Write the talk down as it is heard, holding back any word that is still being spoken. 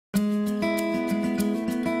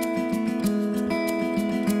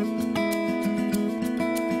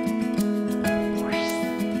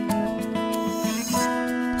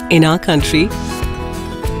In our country,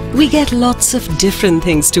 we get lots of different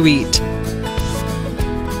things to eat.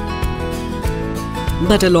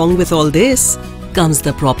 But along with all this comes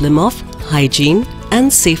the problem of hygiene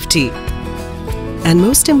and safety. And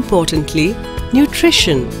most importantly,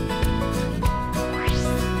 nutrition.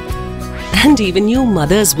 And even you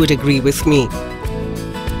mothers would agree with me.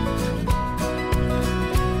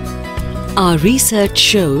 Our research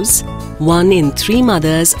shows 1 in 3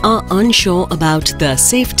 mothers are unsure about the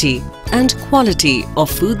safety and quality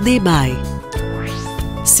of food they buy.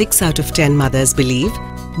 6 out of 10 mothers believe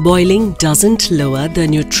boiling doesn't lower the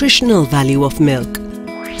nutritional value of milk.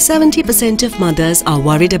 70% of mothers are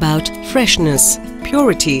worried about freshness,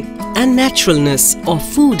 purity and naturalness of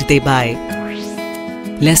food they buy.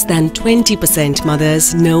 Less than 20%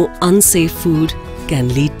 mothers know unsafe food can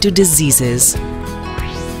lead to diseases.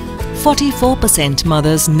 44%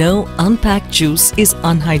 mothers know unpacked juice is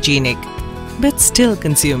unhygienic, but still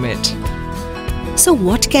consume it. So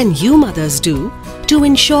what can you mothers do to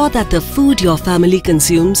ensure that the food your family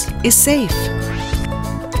consumes is safe?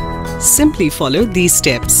 Simply follow these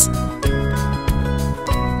steps.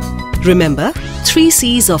 Remember 3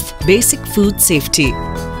 C's of basic food safety: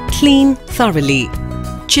 clean thoroughly,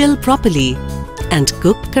 chill properly, and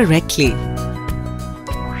cook correctly.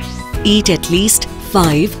 Eat at least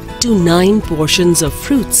 5 to 9 portions of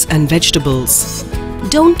fruits and vegetables.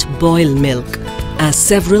 Don't boil milk, as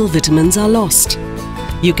several vitamins are lost.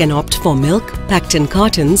 You can opt for milk packed in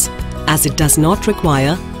cartons, as it does not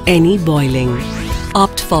require any boiling.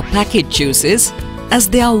 Opt for packet juices, as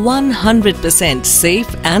they are 100%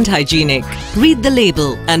 safe and hygienic. Read the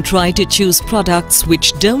label and try to choose products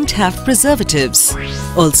which don't have preservatives.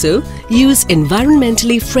 Also, use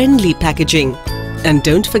environmentally friendly packaging. And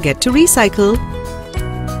don't forget to recycle.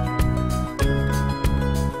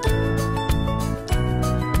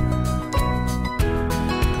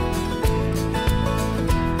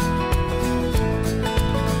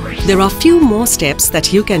 There are few more steps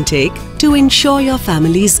that you can take to ensure your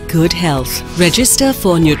family's good health. Register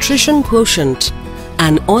for Nutrition Quotient,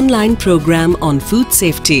 an online program on food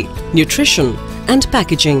safety, nutrition and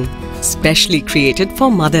packaging, specially created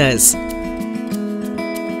for mothers.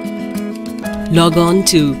 Log on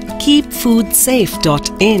to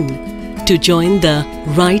keepfoodsafe.in to join the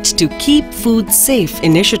Right to Keep Food Safe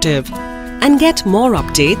initiative and get more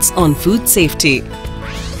updates on food safety.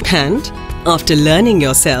 And after learning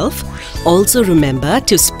yourself, also remember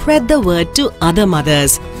to spread the word to other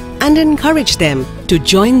mothers and encourage them to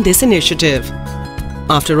join this initiative.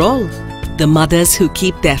 After all, the mothers who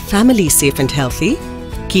keep their family safe and healthy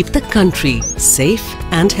keep the country safe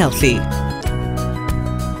and healthy.